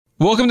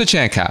Welcome to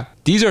ChanCap.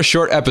 These are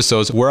short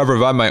episodes where I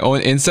provide my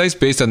own insights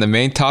based on the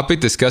main topic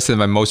discussed in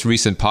my most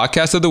recent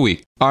podcast of the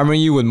week, arming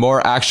you with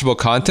more actionable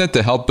content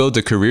to help build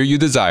the career you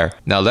desire.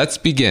 Now let's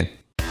begin.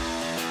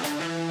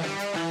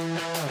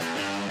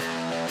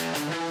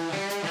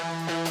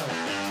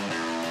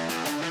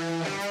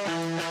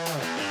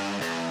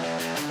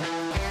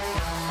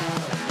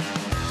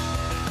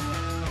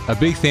 A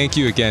big thank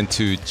you again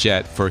to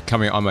Jet for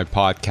coming on my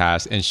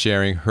podcast and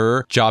sharing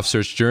her job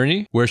search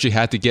journey, where she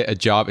had to get a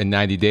job in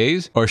 90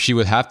 days or she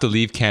would have to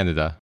leave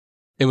Canada.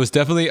 It was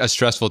definitely a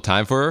stressful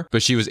time for her,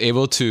 but she was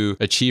able to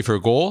achieve her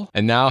goal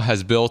and now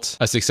has built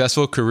a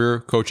successful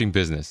career coaching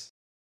business.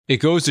 It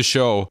goes to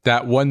show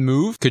that one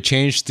move could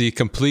change the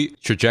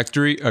complete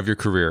trajectory of your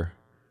career.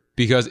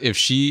 Because if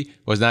she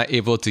was not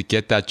able to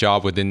get that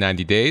job within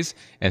 90 days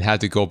and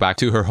had to go back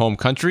to her home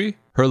country,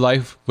 her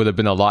life would have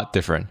been a lot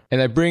different.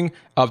 And I bring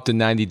up the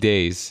 90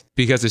 days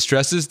because it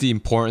stresses the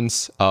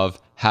importance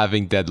of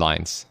having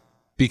deadlines.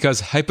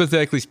 Because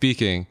hypothetically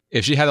speaking,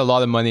 if she had a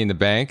lot of money in the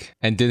bank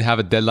and didn't have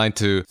a deadline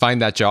to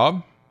find that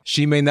job,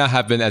 she may not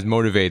have been as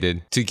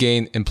motivated to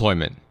gain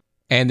employment.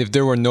 And if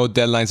there were no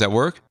deadlines at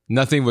work,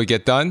 nothing would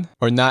get done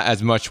or not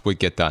as much would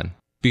get done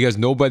because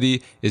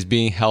nobody is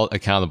being held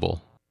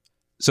accountable.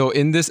 So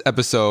in this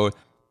episode,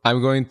 I'm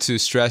going to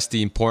stress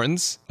the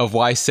importance of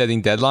why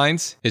setting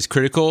deadlines is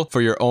critical for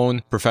your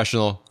own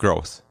professional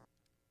growth.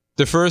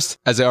 The first,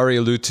 as I already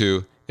alluded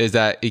to, is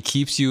that it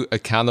keeps you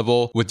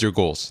accountable with your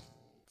goals.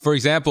 For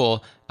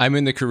example, I'm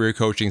in the career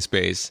coaching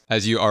space,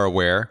 as you are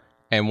aware,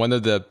 and one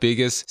of the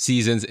biggest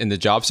seasons in the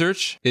job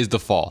search is the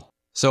fall.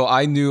 So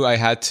I knew I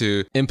had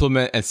to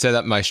implement and set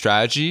up my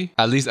strategy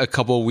at least a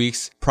couple of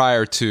weeks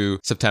prior to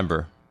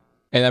September.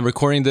 And I'm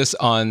recording this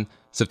on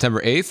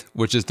September 8th,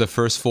 which is the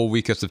first full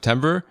week of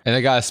September, and I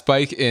got a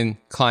spike in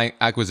client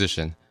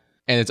acquisition.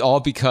 And it's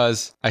all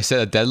because I set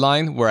a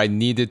deadline where I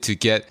needed to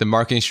get the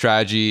marketing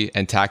strategy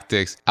and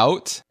tactics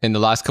out in the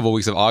last couple of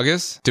weeks of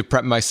August to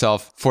prep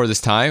myself for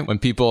this time when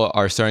people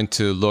are starting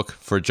to look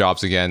for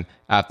jobs again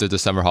after the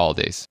summer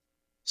holidays.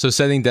 So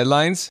setting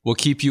deadlines will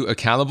keep you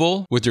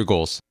accountable with your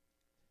goals.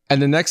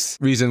 And the next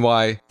reason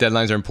why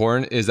deadlines are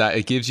important is that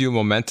it gives you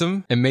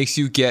momentum and makes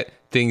you get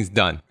things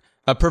done.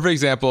 A perfect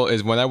example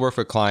is when I work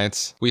with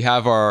clients, we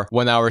have our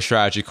 1-hour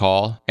strategy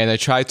call, and I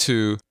try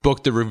to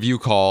book the review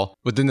call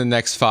within the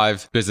next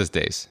 5 business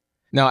days.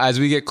 Now, as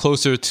we get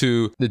closer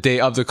to the day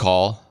of the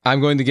call,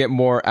 I'm going to get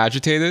more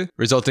agitated,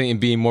 resulting in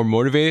being more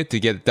motivated to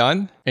get it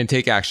done and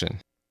take action.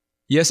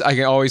 Yes, I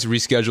can always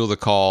reschedule the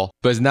call,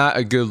 but it's not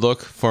a good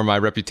look for my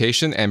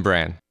reputation and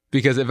brand.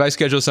 Because if I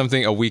schedule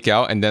something a week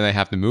out and then I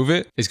have to move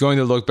it, it's going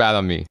to look bad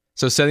on me.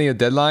 So setting a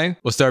deadline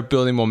will start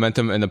building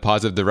momentum in a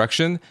positive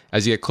direction.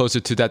 As you get closer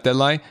to that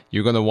deadline,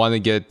 you're going to want to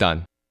get it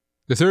done.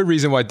 The third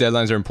reason why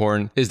deadlines are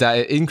important is that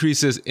it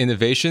increases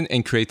innovation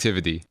and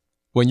creativity.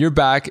 When your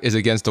back is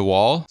against the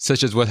wall,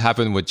 such as what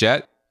happened with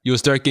Jet, you'll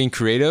start getting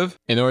creative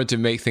in order to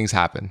make things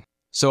happen.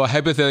 So a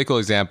hypothetical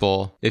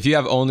example, if you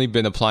have only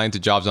been applying to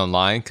jobs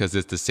online because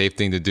it's the safe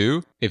thing to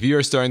do, if you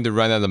are starting to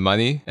run out of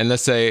money, and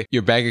let's say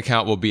your bank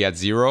account will be at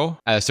 0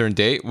 at a certain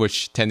date,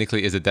 which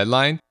technically is a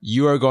deadline,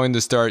 you are going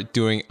to start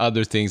doing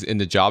other things in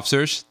the job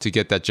search to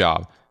get that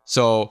job.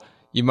 So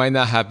you might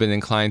not have been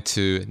inclined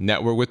to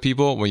network with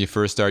people when you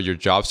first started your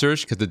job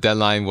search because the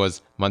deadline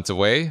was months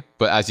away.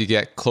 But as you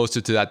get closer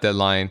to that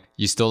deadline,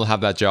 you still don't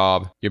have that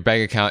job, your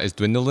bank account is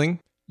dwindling,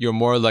 you're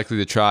more likely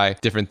to try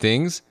different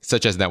things,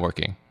 such as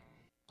networking.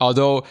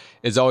 Although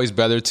it's always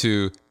better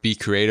to be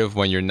creative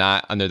when you're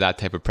not under that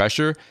type of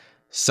pressure,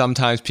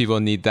 sometimes people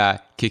need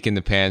that kick in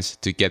the pants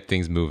to get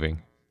things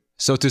moving.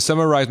 So to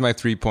summarize my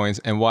 3 points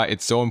and why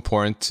it's so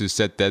important to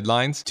set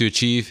deadlines to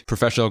achieve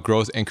professional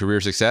growth and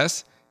career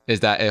success is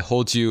that it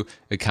holds you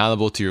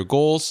accountable to your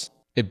goals,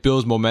 it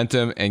builds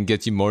momentum and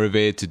gets you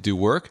motivated to do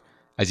work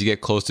as you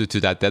get closer to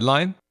that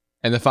deadline.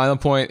 And the final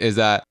point is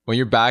that when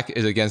your back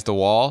is against the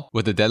wall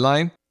with a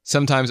deadline,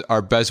 sometimes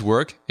our best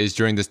work is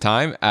during this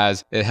time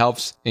as it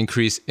helps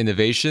increase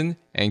innovation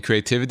and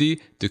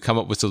creativity to come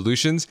up with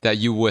solutions that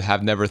you would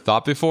have never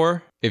thought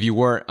before if you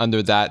weren't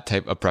under that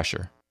type of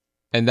pressure.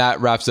 And that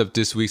wraps up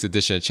this week's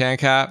edition of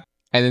ChanCap.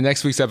 And in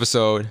next week's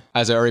episode,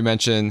 as I already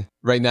mentioned,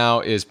 right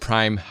now is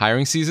prime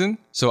hiring season.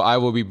 So I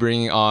will be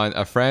bringing on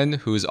a friend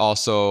who's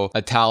also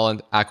a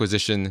talent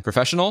acquisition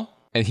professional,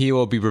 and he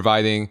will be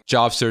providing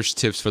job search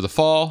tips for the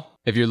fall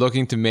if you're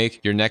looking to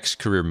make your next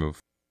career move.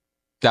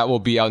 That will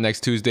be out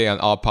next Tuesday on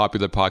all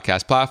popular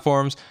podcast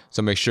platforms,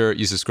 so make sure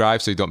you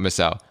subscribe so you don't miss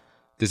out.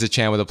 This is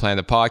Chan with a Plan,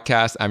 the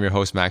podcast. I'm your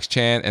host, Max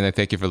Chan, and I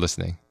thank you for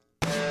listening.